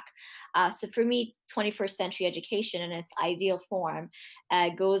feedback. So for me, 21st century education in its ideal form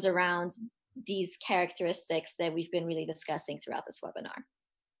goes around these characteristics that we've been really discussing throughout this webinar.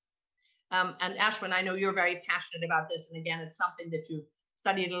 And Ashwin, I know you're very passionate about this. And again, it's something that you've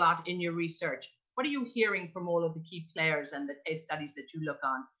studied a lot in your research. What are you hearing from all of the key players and the case studies that you look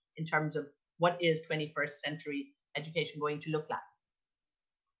on in terms of what is 21st century education going to look like?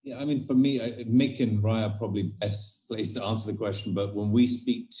 Yeah, I mean, for me, Mick and Raya are probably best placed to answer the question, but when we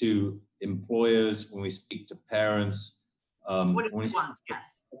speak to employers, when we speak to parents, what do we want?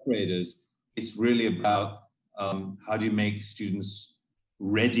 Yes. Operators, it's really about how do you make students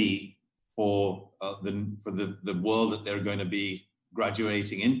ready for the world that they're going to be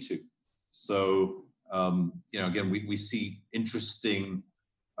graduating into. So again, we see interesting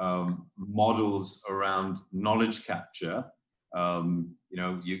models around knowledge capture.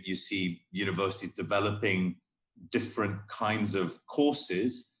 You see universities developing different kinds of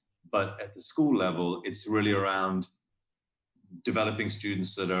courses, but at the school level, it's really around developing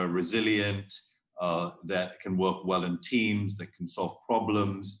students that are resilient, that can work well in teams, that can solve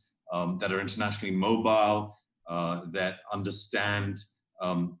problems, that are internationally mobile, that understand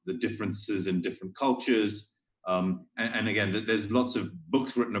the differences in different cultures. And again, there's lots of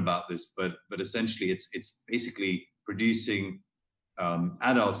books written about this, but essentially it's basically producing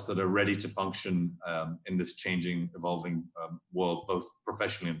adults that are ready to function in this changing, evolving world, both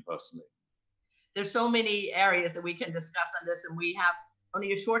professionally and personally. There's so many areas that we can discuss on this, and we have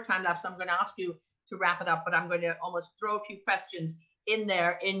only a short time left, so I'm going to ask you to wrap it up, but I'm going to almost throw a few questions in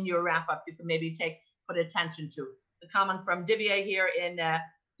there in your wrap up you can maybe put attention to. The comment from Divya here in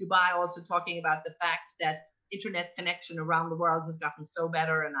Dubai, also talking about the fact that internet connection around the world has gotten so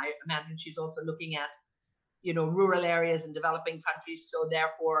better, and I imagine she's also looking at rural areas and developing countries, so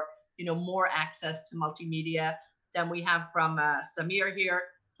therefore more access to multimedia. Then we have from Samir here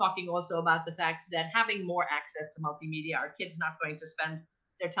talking also about the fact that having more access to multimedia, our kids not going to spend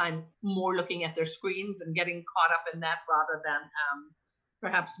their time more looking at their screens and getting caught up in that, rather than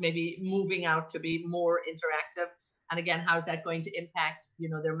perhaps maybe moving out to be more interactive. And again, how's that going to impact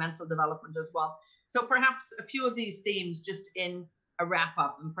their mental development as well? So perhaps a few of these themes just in a wrap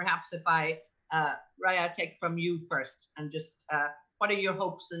up, and perhaps if I Raya, take from you first, and just what are your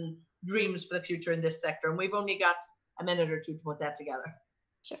hopes and dreams for the future in this sector? And we've only got a minute or two to put that together.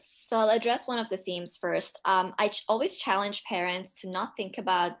 Sure. So I'll address one of the themes first. I always challenge parents to not think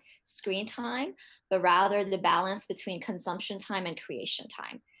about screen time, but rather the balance between consumption time and creation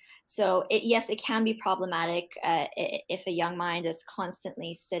time. So yes, it can be problematic if a young mind is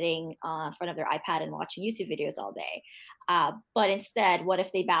constantly sitting in front of their iPad and watching YouTube videos all day. But instead, what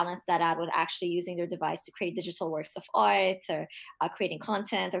if they balance that out with actually using their device to create digital works of art, or creating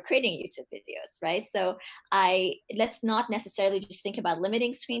content, or creating YouTube videos, right? So let's not necessarily just think about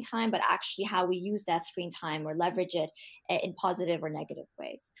limiting screen time, but actually how we use that screen time or leverage it in positive or negative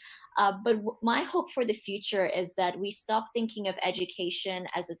ways. But my hope for the future is that we stop thinking of education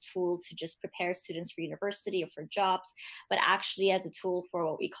as a tool to just prepare students for university or for jobs, but actually as a tool for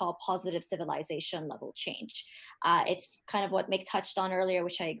what we call positive civilization level change. It's kind of what Mick touched on earlier,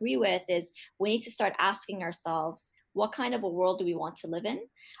 which I agree with, is we need to start asking ourselves, what kind of a world do we want to live in?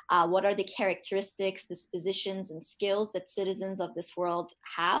 What are the characteristics, dispositions, and skills that citizens of this world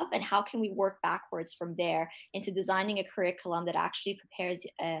have? And how can we work backwards from there into designing a curriculum that actually prepares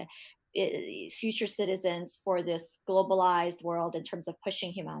future citizens for this globalized world in terms of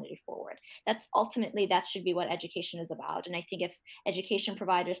pushing humanity forward? That should be what education is about. And I think if education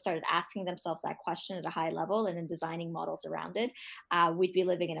providers started asking themselves that question at a high level and then designing models around it, we'd be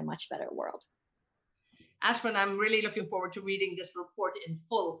living in a much better world. Ashwin, I'm really looking forward to reading this report in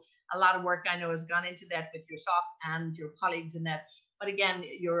full. A lot of work I know has gone into that with yourself and your colleagues in that. But again,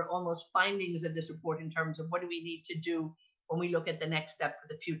 your almost findings of this report in terms of what do we need to do when we look at the next step for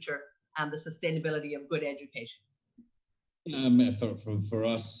the future and the sustainability of good education. For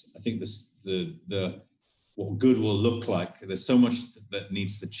us, I think what good will look like, there's so much that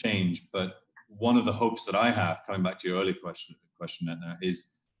needs to change. But one of the hopes that I have, coming back to your earlier question, Eithne,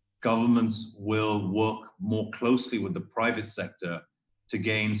 is governments will work more closely with the private sector to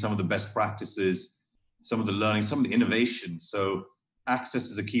gain some of the best practices, some of the learning, some of the innovation. So access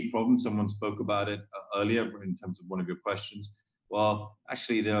is a key problem. Someone spoke about it earlier in terms of one of your questions. Well,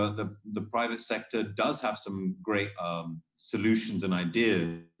 actually, the private sector does have some great solutions and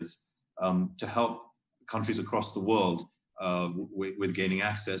ideas to help countries across the world with gaining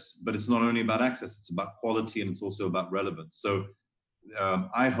access. But it's not only about access, it's about quality, and it's also about relevance. So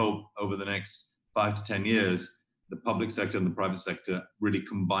I hope over the next 5 to 10 years, the public sector and the private sector really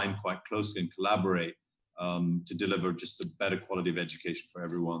combine quite closely and collaborate to deliver just a better quality of education for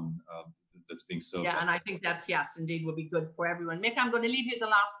everyone that's being served. Yeah, and I think that, yes, indeed, will be good for everyone. Mick, I'm going to leave you the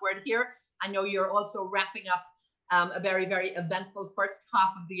last word here. I know you're also wrapping up a very, very eventful first half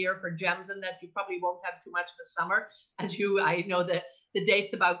of the year for GEMS, and that you probably won't have too much of a summer. I know that the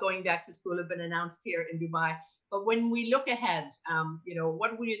dates about going back to school have been announced here in Dubai. But when we look ahead,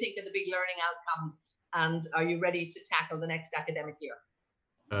 what will you think are the big learning outcomes, and are you ready to tackle the next academic year?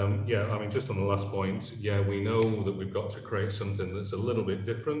 Yeah, I mean, just on the last point, yeah, we know that we've got to create something that's a little bit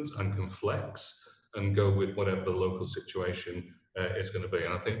different and can flex and go with whatever the local situation is going to be.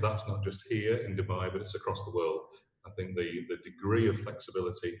 And I think that's not just here in Dubai, but it's across the world. I think the degree of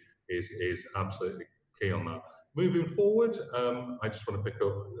flexibility is absolutely key on that. Moving forward, I just want to pick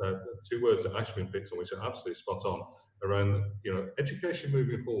up two words that Ashwin picked on, which are absolutely spot on, around, education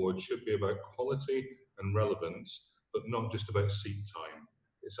moving forward should be about quality and relevance, but not just about seat time.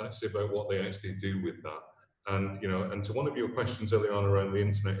 It's actually about what they actually do with that. And, and to one of your questions earlier on around the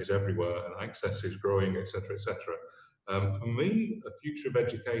internet is everywhere and access is growing, etc., etc. For me, a future of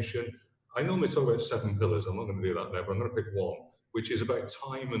education, I normally talk about 7 pillars. I'm not going to do that now, but I'm going to pick one, which is about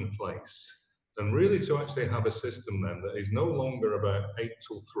time and place. And really to actually have a system then that is no longer about 8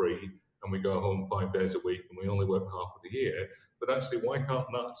 till 3 and we go home 5 days a week and we only work half of the year, but actually why can't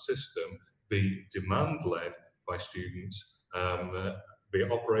that system be demand-led by students, be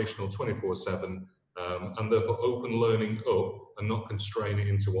operational 24/7, and therefore open learning up and not constrain it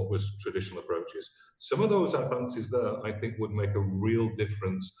into what was traditional approaches. Some of those advances there, I think, would make a real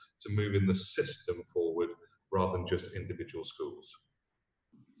difference to moving the system forward rather than just individual schools.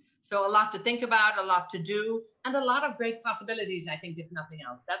 So a lot to think about, a lot to do, and a lot of great possibilities, I think, if nothing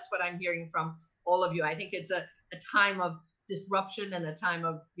else. That's what I'm hearing from all of you. I think it's a time of disruption and a time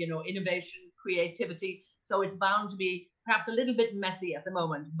of, innovation, creativity. So it's bound to be perhaps a little bit messy at the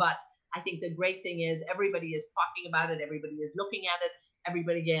moment, but I think the great thing is everybody is talking about it, everybody is looking at it,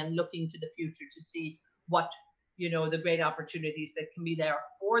 everybody again looking to the future to see what, the great opportunities that can be there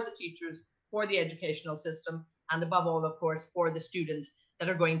for the teachers, for the educational system, and above all, of course, for the students that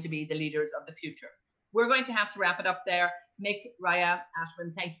are going to be the leaders of the future. We're going to have to wrap it up there. Mick, Raya,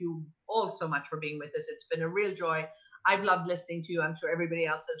 Ashwin, thank you all so much for being with us. It's been a real joy. I've loved listening to you. I'm sure everybody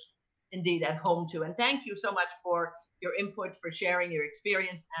else has indeed at home too. And thank you so much for your input, for sharing your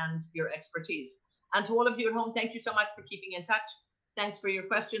experience and your expertise. And to all of you at home, thank you so much for keeping in touch. Thanks for your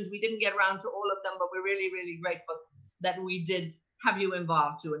questions. We didn't get around to all of them, but we're really, really grateful that we did have you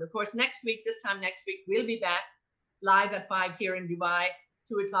involved too. And of course, this time next week, we'll be back live at 5 here in Dubai,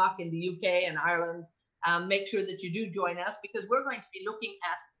 2 o'clock in the UK and Ireland. Make sure that you do join us because we're going to be looking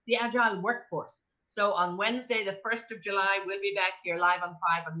at the agile workforce. So on Wednesday, the 1st of July, we'll be back here live on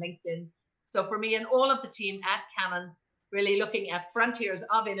 5 on LinkedIn. So for me and all of the team at Canon, really looking at frontiers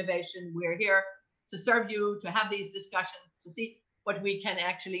of innovation, we're here to serve you, to have these discussions, to see what we can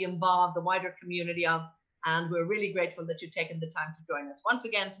actually involve the wider community of. And we're really grateful that you've taken the time to join us. Once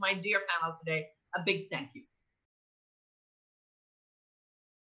again, to my dear panel today, a big thank you.